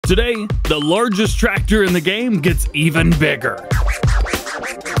Today, the largest tractor in the game gets even bigger.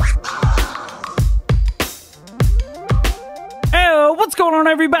 Hey, what's going on,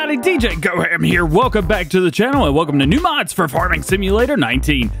 everybody? DjGoHam here. Welcome back to the channel and welcome to new mods for Farming Simulator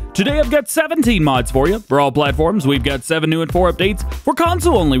 19. Today I've got 17 mods for you. For all platforms, we've got 7 new and 4 updates. For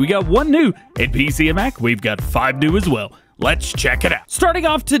console only, we got 1 new. And PC and Mac, we've got 5 new as well. Let's check it out. Starting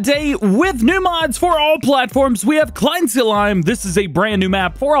off today with new mods for all platforms, we have Kleinseelheim. This is a brand new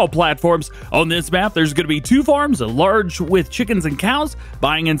map for all platforms. On this map, there's going to be 2 farms, a large with chickens and cows,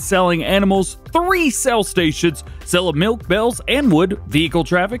 buying and selling animals, 3 sell stations, sell of milk, bells, and wood, vehicle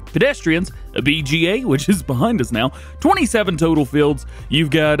traffic, pedestrians, a EVGA, which is behind us now, 27 total fields. You've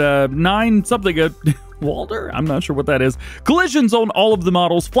got 9 something, Walder? I'm not sure what that is. Collisions on all of the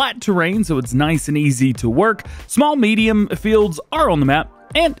models, flat terrain, so it's nice and easy to work. Small, medium fields are on the map,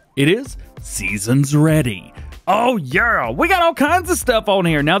 and it is seasons ready. Oh yeah, we got all kinds of stuff on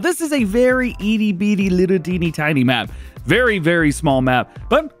here. Now this is a very itty bitty little teeny tiny map. Very, very small map,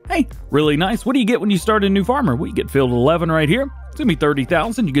 but hey, really nice. What do you get when you start a new farmer? Well, you get field 11 right here. It's gonna be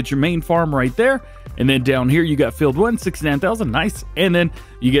 30,000. You get your main farm right there. And then down here, you got field 1, 69,000, nice. And then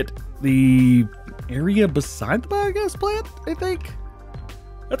you get the area beside the biogas plant, I think.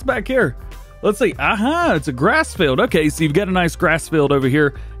 That's back here. Let's see. Aha, it's a grass field. Okay, so you've got a nice grass field over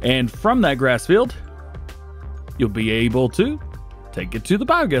here. And from that grass field, you'll be able to take it to the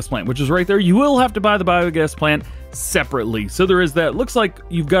biogas plant, which is right there. You will have to buy the biogas plant separately. So there is that. Looks like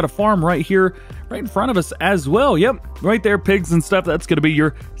you've got a farm right here, right in front of us as well. Yep, right there, pigs and stuff. That's going to be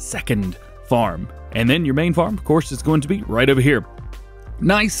your second farm. And then your main farm, of course, is going to be right over here.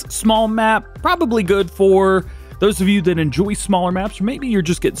 Nice small map, probably good for those of you that enjoy smaller maps, or maybe you're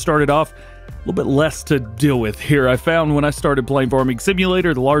just getting started off. A little bit less to deal with here. I found when I started playing Farming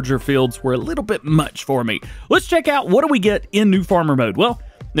Simulator, the larger fields were a little bit much for me. Let's check out what do we get in new farmer mode. Well,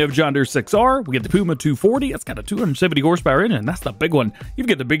 we have John Deere 6R, we get the Puma 240, that's got a 270 horsepower engine, that's the big one. You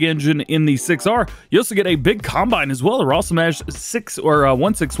get the big engine in the 6R. You also get a big combine as well, the Rossamash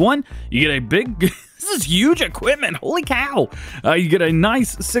 161. You get a big, this is huge equipment, holy cow. You get a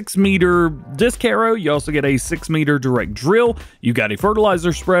nice 6-meter disc harrow, you also get a 6-meter direct drill, you got a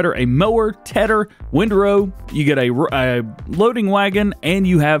fertilizer spreader, a mower, tedder, windrow, you get a loading wagon, and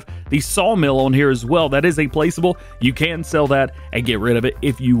you have the sawmill on here as well. That is a placeable. You can sell that and get rid of it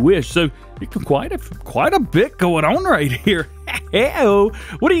if you wish. So you can quite a bit going on right here.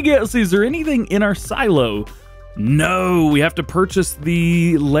 What do you get? See, is there anything in our silo? No, we have to purchase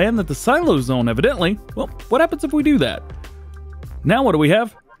the land that the silo's on, evidently. Well, what happens if we do that? Now what do we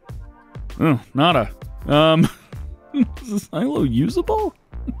have? Oh, nada. Is the silo usable?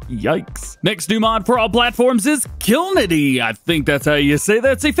 Yikes. Next new mod for all platforms is Ciulnity. I think that's how you say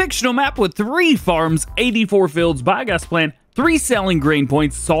that. It's a fictional map with 3 farms, 84 fields, biogas plant, 3 selling grain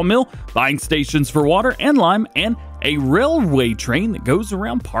points, sawmill, buying stations for water and lime, and a railway train that goes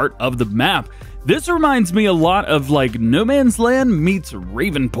around part of the map. This reminds me a lot of like No Man's Land meets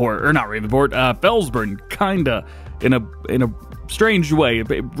Ravenport, or not Ravenport, Felsburn, kinda, in a strange way.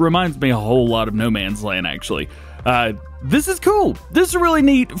 It reminds me a whole lot of No Man's Land, actually. This is cool. This is a really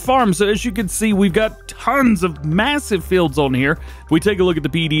neat farm. So as you can see, we've got tons of massive fields on here. If we take a look at the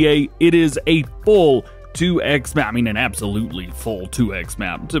PDA, it is a full 2x map. I mean, an absolutely full 2x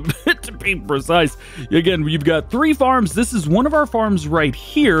map to be precise. Again, you've got 3 farms. This is one of our farms right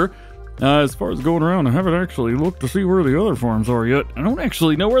here. As far as going around, I haven't actually looked to see where the other farms are yet. I don't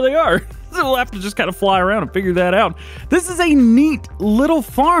actually know where they are. So we'll have to just kind of fly around and figure that out. This is a neat little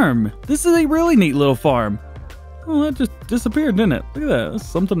farm. This is a really neat little farm. Oh, that just disappeared, didn't it? Look at that. That's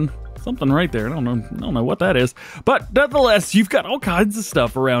something right there. I don't know what that is. But nonetheless, you've got all kinds of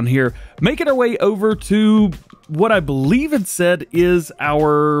stuff around here. Making our way over to what I believe it said is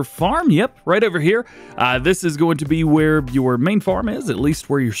our farm. Yep, right over here. This is going to be where your main farm is, at least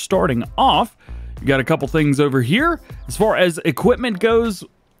where you're starting off. You got a couple things over here. As far as equipment goes,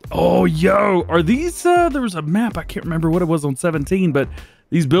 oh, yo, are these, there was a map, I can't remember what it was on 17, but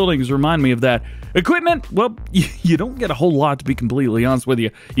these buildings remind me of that. Equipment, well, you don't get a whole lot, to be completely honest with you.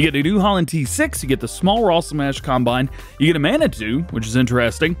 You get a New Holland T6, you get the small Rossamash combine, you get a Manitou, which is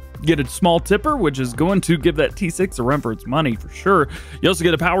interesting. You get a small tipper, which is going to give that T6 a run for its money for sure. You also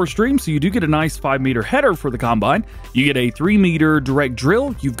get a power stream, so you do get a nice 5-meter header for the combine. You get a 3-meter direct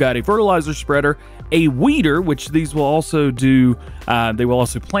drill. You've got a fertilizer spreader, a weeder, which these will also do, they will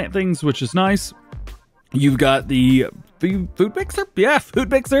also plant things, which is nice. You've got the food mixer? Yeah,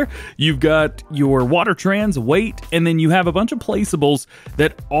 food mixer. You've got your water trans, weight, and then you have a bunch of placeables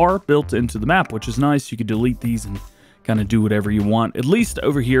that are built into the map, which is nice. You can delete these and kind of do whatever you want, at least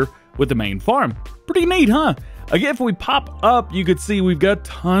over here with the main farm. Pretty neat, huh? Again, if we pop up, you could see we've got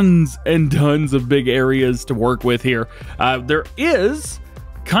tons and tons of big areas to work with here. There is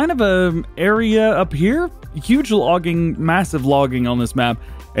kind of an area up here, huge logging, massive logging on this map.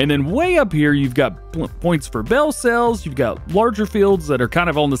 And then way up here, you've got points for bell cells. You've got larger fields that are kind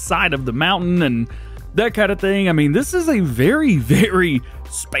of on the side of the mountain and that kind of thing. I mean, this is a very, very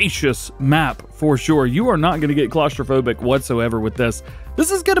spacious map for sure. You are not going to get claustrophobic whatsoever with this.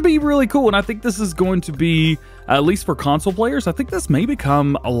 This is going to be really cool, and I think this is going to be, at least for console players, I think this may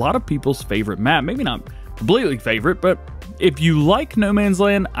become a lot of people's favorite map. Maybe not completely favorite, but if you like No Man's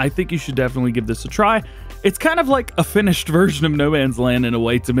Land, I think you should definitely give this a try. It's kind of like a finished version of No Man's Land in a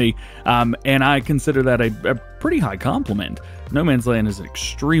way to me, and I consider that a pretty high compliment. No Man's Land is an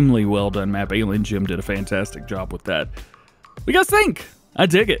extremely well done map. Alien Jim did a fantastic job with that. What do you guys think? I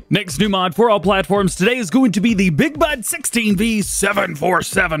dig it. Next new mod for all platforms today is going to be the Big Bud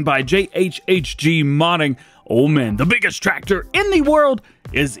 16V747 by JHHG Modding. Oh man, the biggest tractor in the world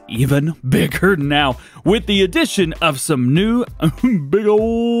is even bigger now with the addition of some new big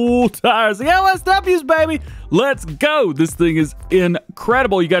old tires. The LSWs, baby. Let's go. This thing is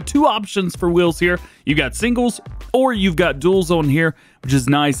incredible. You got two options for wheels here. You got singles or you've got duals on here, which is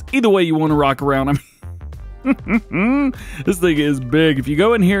nice. Either way you want to rock around. I mean, this thing is big. If you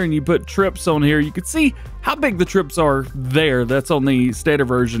go in here and you put trips on here, you can see how big the trips are there. That's on the standard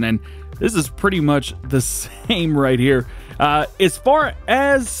version, and this is pretty much the same right here. As far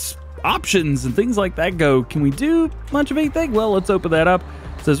as options and things like that go, can we do much of anything? Well, let's open that up.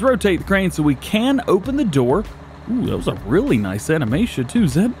 It says rotate the crane, so we can open the door. Ooh, that was a really nice animation too.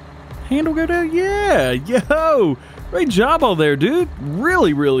 Is that handle go down? Yeah, yo, great job on there, dude.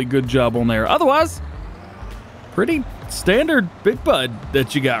 Really, really good job on there. Otherwise, pretty standard Big Bud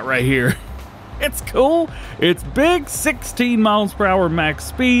that you got right here. It's cool. It's big, 16 miles per hour max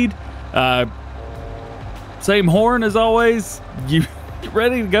speed. Same horn as always. You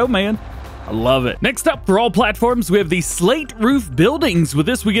ready to go, man? I love it. Next up, for all platforms, we have the Slate roof buildings. With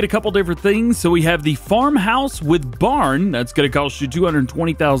this, we get a couple different things. So we have the farmhouse with barn. That's going to cost you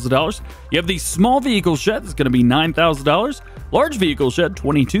 $220,000. You have the small vehicle shed. That's going to be $9,000. Large vehicle shed,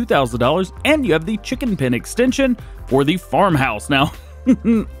 $22,000. And you have the chicken pen extension for the farmhouse. Now,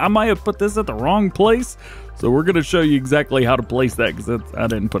 I might have put this at the wrong place. So we're going to show you exactly how to place that because I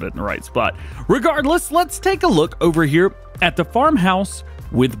didn't put it in the right spot. Regardless, let's take a look over here at the farmhouse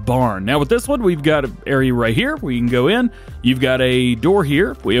with barn. Now with this one, we've got an area right here where you can go in. You've got a door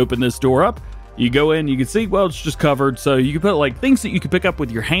here. If we open this door up, you go in, you can see, well, it's just covered. So you can put like things that you can pick up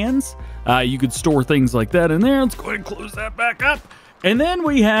with your hands. You could store things like that in there. Let's go ahead and close that back up. And then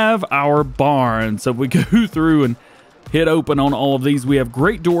we have our barn. So if we go through and hit open on all of these, we have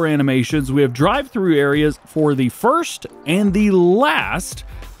great door animations. We have drive-through areas for the first and the last,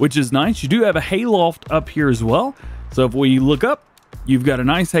 which is nice. You do have a hayloft up here as well. So if we look up, you've got a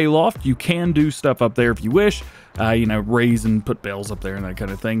nice hayloft. You can do stuff up there if you wish, you know, raise and put bales up there and that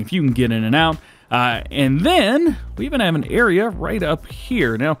kind of thing, if you can get in and out. And then we even have an area right up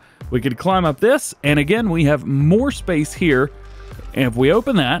here. Now, we could climb up this, and again, we have more space here. And if we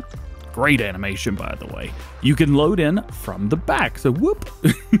open that, great animation, by the way, you can load in from the back. So whoop,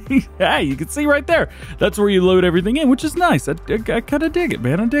 yeah, you can see right there. That's where you load everything in, which is nice. I kind of dig it,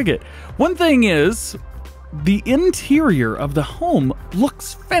 man. I dig it. One thing is, the interior of the home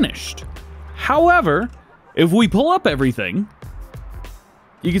looks finished. However, if we pull up everything,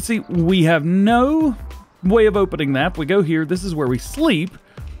 you can see we have no way of opening that. If we go here, this is where we sleep,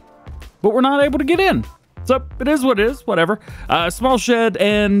 but we're not able to get in. So it is what it is, whatever. Small shed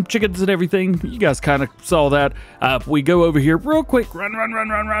and chickens and everything. You guys kind of saw that. If we go over here real quick,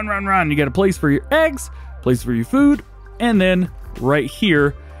 run. You got a place for your eggs, place for your food, and then right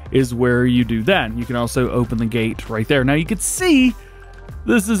here is where you do that. You can also open the gate right there. Now you can see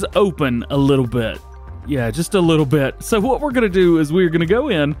this is open a little bit. Yeah, just a little bit. So what we're gonna do is we're gonna go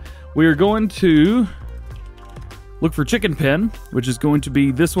in, we're going to look for chicken pen, which is going to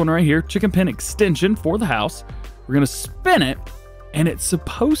be this one right here, chicken pen extension for the house. We're gonna spin it, and it's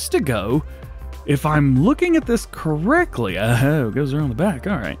supposed to go, if I'm looking at this correctly, oh, it goes around the back,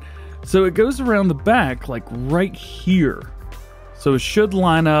 all right. So it goes around the back, like right here. So it should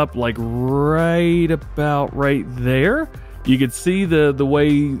line up like right about right there. You could see the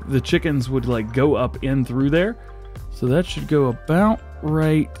way the chickens would like go up in through there. So that should go about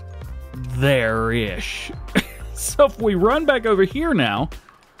right there-ish. So if we run back over here now,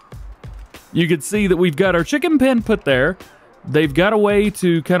 you can see that we've got our chicken pen put there. They've got a way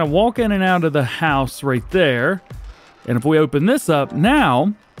to kind of walk in and out of the house right there. And if we open this up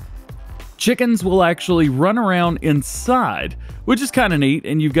now, chickens will actually run around inside, which is kind of neat.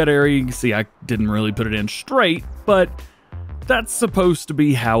 And you've got area, you can see I didn't really put it in straight, but that's supposed to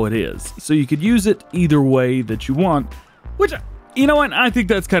be how it is. So you could use it either way that you want, which, you know what, I think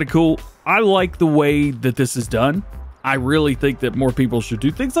that's kind of cool. I like the way that this is done. I really think that more people should do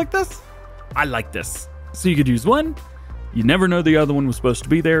things like this. I like this. So you could use one, you never know the other one was supposed to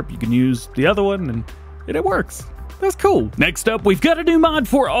be there. You can use the other one and it works. That's cool. Next up, we've got a new mod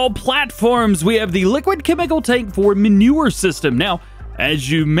for all platforms. We have the liquid chemical tank for manure system. Now, as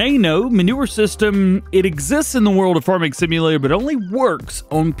you may know, manure system, it exists in the world of Farming Simulator, but only works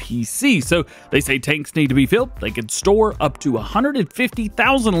on PC. So they say tanks need to be filled. They can store up to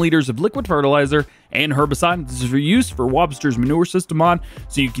 150,000 liters of liquid fertilizer and herbicide. This is for use for Wobster's manure system mod,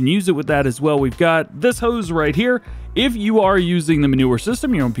 so you can use it with that as well. We've got this hose right here. If you are using the manure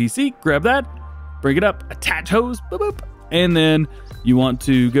system, you're on PC, grab that, bring it up, attach hose, boop, boop, and then you want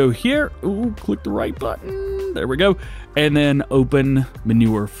to go here. Ooh, click the right button. There we go. And then open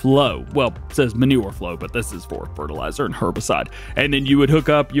manure flow. Well, it says manure flow, but this is for fertilizer and herbicide. And then you would hook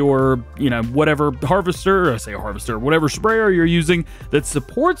up your, whatever harvester, whatever sprayer you're using that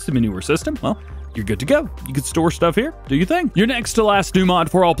supports the manure system. Well, you're good to go. You can store stuff here, do your thing. Your next to last new mod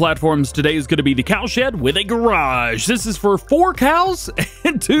for all platforms today is going to be the Cowshed with a garage. This is for 4 cows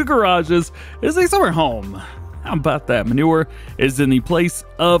and 2 garages as they summer home. How about that? Manure is in the place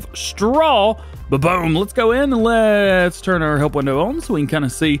of straw. But boom, let's go in and let's turn our help window on so we can kind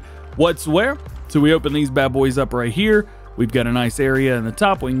of see what's where. So we open these bad boys up right here. We've got a nice area in the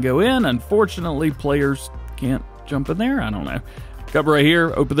top we can go in. Unfortunately, players can't jump in there. I don't know. Come right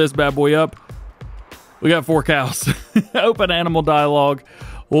here, open this bad boy up. We got 4 cows. Open animal dialogue.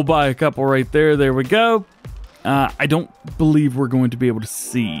 We'll buy a couple right there. There we go. I don't believe we're going to be able to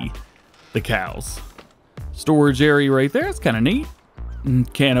see the cows. Storage area right there. It's kind of neat.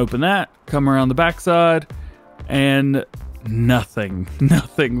 Can't open that. Come around the backside and nothing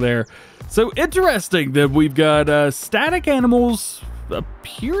there. So interesting that we've got static animals,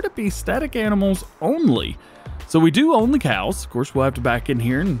 appear to be static animals only. So we do own the cows. Of course, we'll have to back in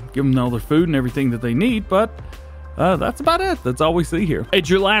here and give them all their food and everything that they need, but that's about it. That's all we see here. It's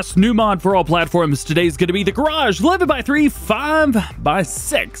your last new mod for all platforms. Today's going to be the garage, 11x3,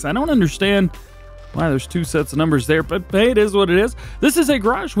 5x6. I don't understand why there's 2 sets of numbers there, but hey, it is what it is. This is a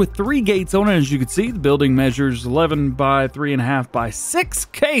garage with 3 gates on it. As you can see, the building measures 11 by 3.5 by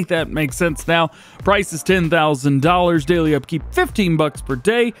 6K. That makes sense now. Price is $10,000. Daily upkeep, 15 bucks per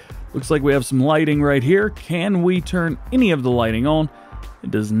day. Looks like we have some lighting right here. Can we turn any of the lighting on?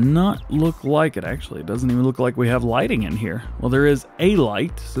 It does not look like it. Actually, it doesn't even look like we have lighting in here. Well, there is a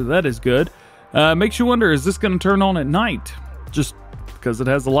light, so that is good. Makes you wonder, is this going to turn on at night? Just because it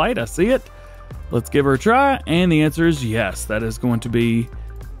has a light, I see it. Let's give her a try, and the answer is yes. That is going to be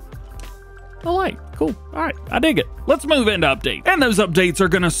a light. Cool. All right, I dig it. Let's move into updates. And those updates are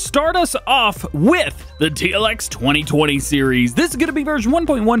going to start us off with the TLX 2020 series. This is going to be version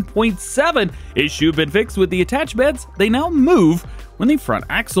 1.1.7. Issue have been fixed with the attached beds. They now move when the front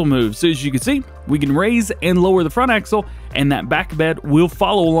axle moves. So as you can see, we can raise and lower the front axle, and that back bed will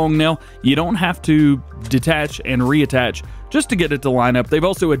follow along now. You don't have to detach and reattach just to get it to line up. They've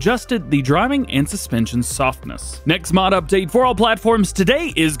also adjusted the driving and suspension softness. Next mod update for all platforms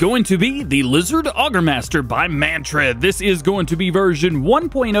today is going to be the Lizard Auger Master by Mantred. This is going to be version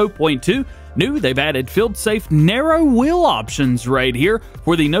 1.0.2. New, they've added field-safe narrow wheel options right here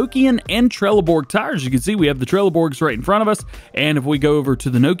for the Nokian and Trelleborg tires. You can see we have the Trelleborgs right in front of us, and if we go over to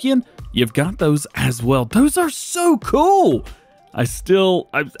the Nokian, you've got those as well. Those are so cool. I'm still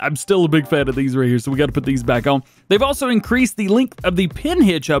a big fan of these right here, so we got to put these back on. They've also increased the length of the pin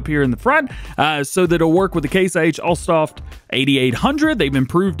hitch up here in the front so that it'll work with the Case IH Allsoft 8800. They've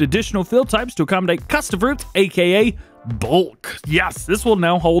improved additional fill types to accommodate custom fruits, aka bulk. Yes, this will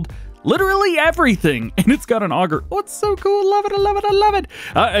now hold literally everything, and it's got an auger. Oh, it's so cool. Love it, I love it, I love it.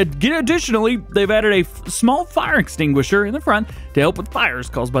 Additionally, they've added a small fire extinguisher in the front to help with fires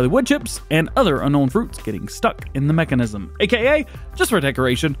caused by the wood chips and other unknown fruits getting stuck in the mechanism, aka just for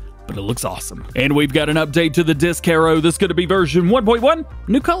decoration, but it looks awesome. And we've got an update to the disc Harrow. This is going to be version 1.1.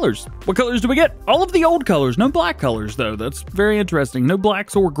 New colors. What colors do we get? All of the old colors. No black colors, though. That's very interesting. No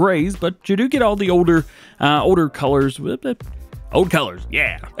blacks or grays, but you do get all the older colors. Old colors,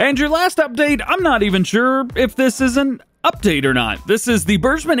 yeah. And your last update, I'm not even sure if this is an update or not. This is the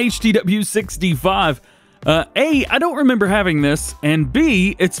Bergmann HTW 65. A, I don't remember having this, and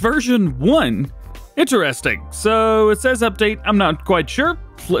B, it's version 1. Interesting. So it says update, I'm not quite sure.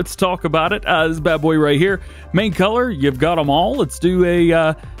 Let's talk about it. This bad boy right here. Main color, you've got them all. Let's do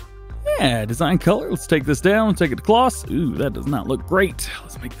a Yeah, design color. Let's take this down, take it to gloss. Ooh, that does not look great.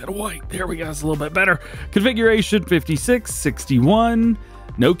 Let's make that a white. There we go, it's a little bit better. Configuration 56, 61,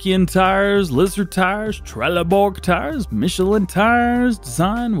 Nokian tires, Lizard tires, Trelleborg tires, Michelin tires,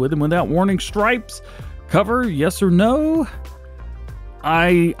 design with and without warning stripes. Cover, yes or no?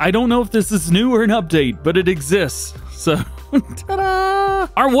 I don't know if this is new or an update, but it exists. So, ta-da!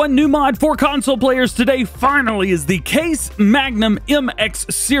 Our one new mod for console players today finally is the Case Magnum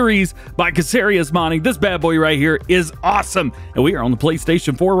MX series by Corsair's modding. This bad boy right here is awesome, and we are on the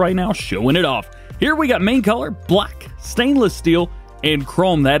PlayStation 4 right now showing it off. Here we got main color, black, stainless steel, and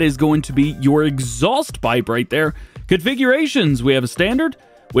chrome. That is going to be your exhaust pipe right there. Configurations, we have a standard,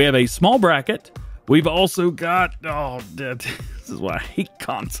 we have a small bracket, we've also got, oh, this is why I hate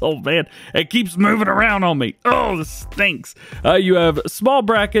console, man. It keeps moving around on me. Oh, this stinks. You have a small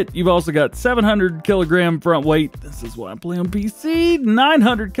bracket. You've also got 700 kilogram front weight. This is why I play on PC.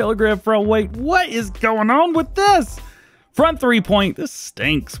 900 kilogram front weight. What is going on with this? Front 3-point. This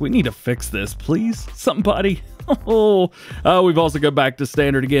stinks. We need to fix this, please. Somebody. Oh, we've also got back to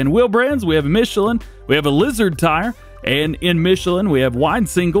standard again. Wheel brands. We have a Michelin. We have a Lizard tire. And in Michelin, we have wide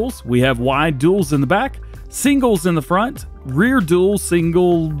singles. We have wide duals in the back. Singles in the front, rear dual,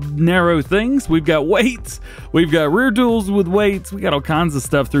 single, narrow things. We've got weights. We've got rear duals with weights. We got all kinds of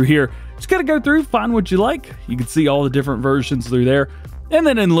stuff through here. Just got to go through, find what you like. You can see all the different versions through there. And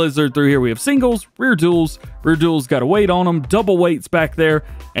then in Lizard through here, we have singles, rear duals. Rear duals got a weight on them, double weights back there.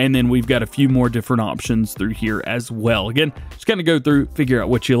 And then we've got a few more different options through here as well. Again, just kind of go through, figure out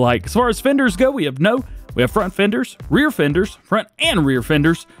what you like. As far as fenders go, we have front fenders, front and rear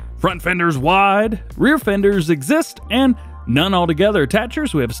fenders. Front fenders wide, rear fenders exist, and none altogether.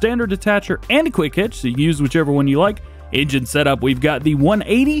 Attachers, we have a standard attacher and a quick hitch, so you can use whichever one you like. Engine setup, we've got the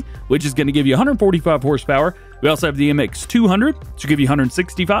 180, which is going to give you 145 horsepower. We also have the MX200, which will give you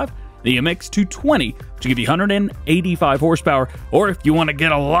 165. The MX220, which will give you 185 horsepower. Or if you want to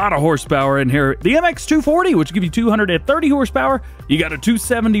get a lot of horsepower in here, the MX240, which will give you 230 horsepower. You got a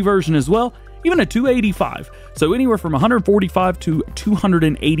 270 version as well. Even a 285. So anywhere from 145 to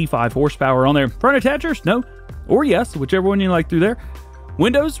 285 horsepower on there. Front attachers, no or yes, whichever one you like through there.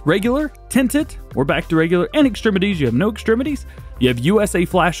 Windows, regular, tinted, or back to regular, and extremities. You have no extremities. You have USA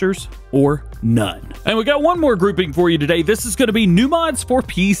flashers or none. And we got one more grouping for you today. This is going to be new mods for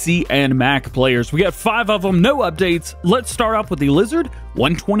PC and Mac players. We got 5 of them, no updates. Let's start off with the Lizard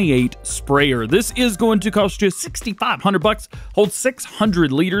 128 sprayer. This is going to cost you $6,500, holds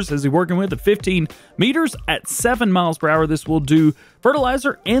 600 liters as you're working with at 15 meters at 7 miles per hour. This will do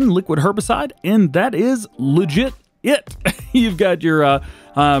fertilizer and liquid herbicide, and that is legit it. You've got your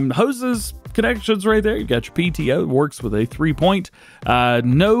hoses connections right there. You've got your PTO. It works with a 3-point.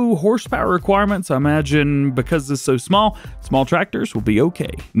 No horsepower requirements. I imagine because this is so small, small tractors will be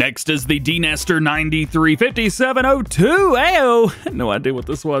okay. Next is the D-Nester 935702. Ayo! No idea what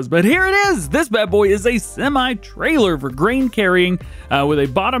this was, but here it is. This bad boy is a semi-trailer for grain carrying with a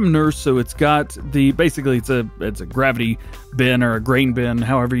bottom nurse. So it's got the, basically it's a gravity bin or a grain bin,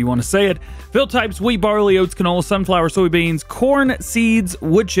 however you want to say it. Fill types: wheat, barley, oats, canola, sunflower, soybeans, corn, seeds,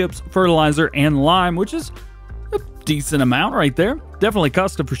 wood chips, fertilizer, and lime, which is a decent amount right there. Definitely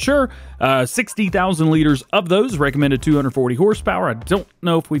custom for sure. 60,000 liters of those, recommended 240 horsepower. I don't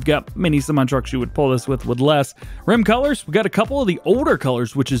know if we've got many semi-trucks you would pull this with less. Rim colors, we got a couple of the older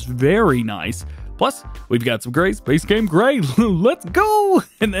colors, which is very nice. Plus, we've got some grays, base game gray, let's go!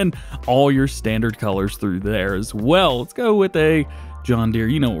 And then all your standard colors through there as well. Let's go with a John Deere.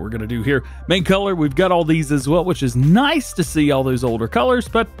 You know what we're going to do here. Main color, we've got all these as well, which is nice to see all those older colors,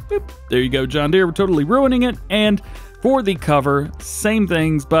 but boop, there you go, John Deere. We're totally ruining it. And for the cover, same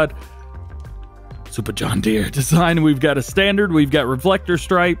things, but Super John Deere design. We've got a standard, we've got reflector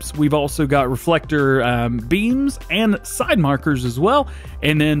stripes, we've also got reflector beams and side markers as well.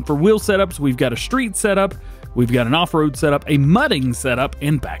 And then for wheel setups, we've got a street setup, we've got an off-road setup, a mudding setup,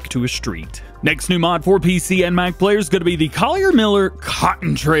 and back to a street. Next new mod for PC and Mac players is going to be the Collier Miller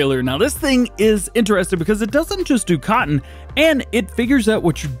Cotton Trailer. Now this thing is interesting because it doesn't just do cotton, and it figures out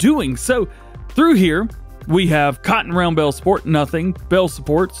what you're doing. So through here, we have cotton round bell support, nothing, bell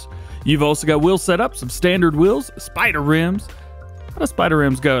supports. You've also got wheel setup, some standard wheels, spider rims. How do spider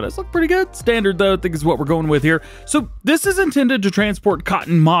rims go? Does look pretty good. Standard though, I think is what we're going with here. So this is intended to transport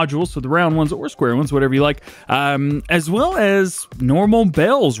cotton modules, so the round ones or square ones, whatever you like, as well as normal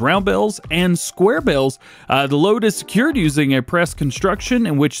bells, round bells and square bells. The load is secured using a press construction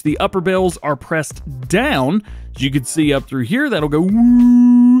in which the upper bells are pressed down. As you can see up through here, that'll go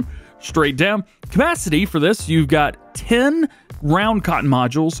woo, straight down. Capacity for this, you've got 10 round cotton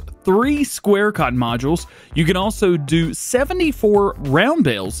modules, 3 square cotton modules. You can also do 74 round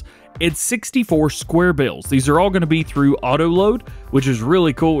bales and 64 square bales. These are all going to be through auto load, which is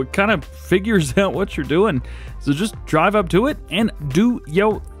really cool. It kind of figures out what you're doing. So just drive up to it and do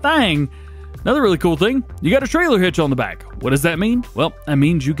your thing. Another really cool thing, you got a trailer hitch on the back. What does that mean? Well, that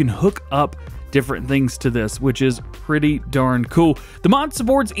means you can hook up different things to this, which is pretty darn cool. The mod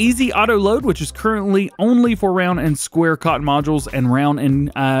supports easy auto load, which is currently only for round and square cotton modules and round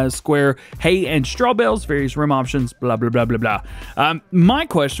and square hay and straw bales, various rim options, blah, blah, blah, blah, blah. My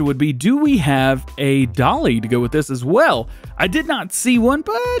question would be, do we have a dolly to go with this as well? I did not see one,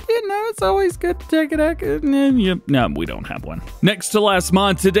 but you know, it's always good to take it out. No, we don't have one. Next to last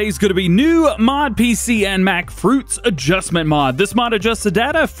mod, today's going to be new mod PC and Mac fruits adjustment mod. This mod adjusts the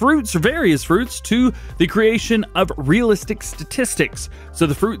data, fruits, or various fruits, to the creation of realistic statistics. So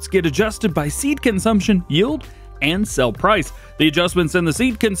the fruits get adjusted by seed consumption, yield, and sell price. The adjustments in the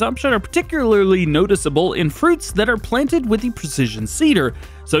seed consumption are particularly noticeable in fruits that are planted with the precision seeder.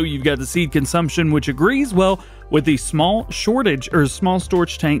 So you've got the seed consumption, which agrees well with the small shortage or small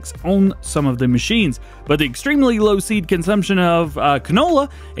storage tanks on some of the machines. But the extremely low seed consumption of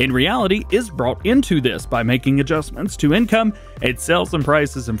canola in reality is brought into this by making adjustments to income, its sales and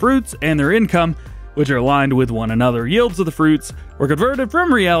prices and fruits, and their income, which are aligned with one another. Yields of the fruits were converted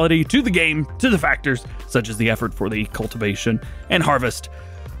from reality to the game to the factors such as the effort for the cultivation and harvest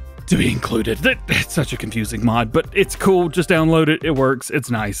to be included. It's such a confusing mod, but it's cool. Just download it. It works.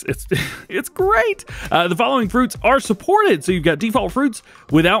 It's nice. It's great. The following fruits are supported. So you've got default fruits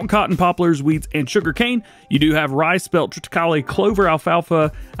without cotton, poplars, weeds, and sugar cane. You do have rye, spelt, triticale, clover,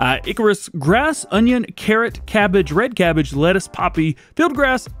 alfalfa, Icarus, grass, onion, carrot, cabbage, red cabbage, lettuce, poppy, field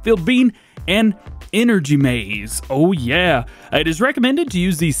grass, field bean, and energy maize. Oh yeah. It is recommended to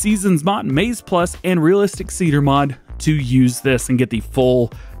use the Seasons mod, Maize Plus, and Realistic Seeder mod to use this and get the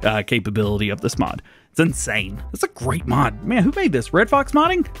full capability of this mod. It's insane. It's a great mod. Man, who made this? Red Fox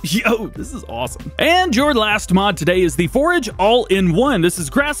modding? Yo, this is awesome. And your last mod today is the Forage All In One. This is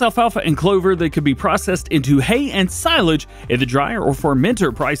grass, alfalfa, and clover that could be processed into hay and silage in the dryer or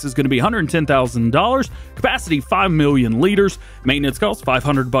fermenter. Price is going to be $110,000. Capacity 5 million liters. Maintenance cost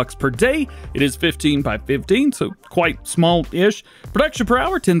 $500 per day. It is 15 by 15, so quite small-ish. Production per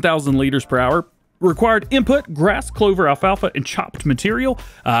hour, 10,000 liters per hour. Required input, grass, clover, alfalfa, and chopped material,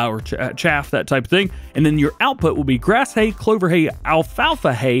 or chaff, that type of thing. And then your output will be grass hay, clover hay,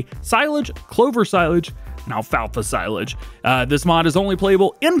 alfalfa hay, silage, clover silage, and alfalfa silage. This mod is only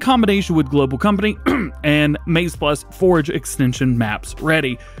playable in combination with Global Company and Maize Plus Forage extension maps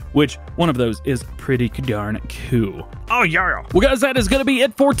ready, which one of those is pretty darn cool. Oh yeah. Well guys, that is going to be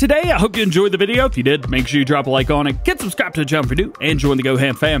it for today. I hope you enjoyed the video. If you did, make sure you drop a like on it, get subscribed to the channel if you're new, and join the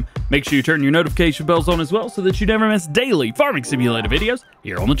GoHam fam. Make sure you turn your notification bells on as well so that you never miss daily farming simulator videos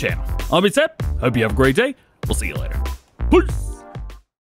here on the channel. All that being said, hope you have a great day. We'll see you later. Peace.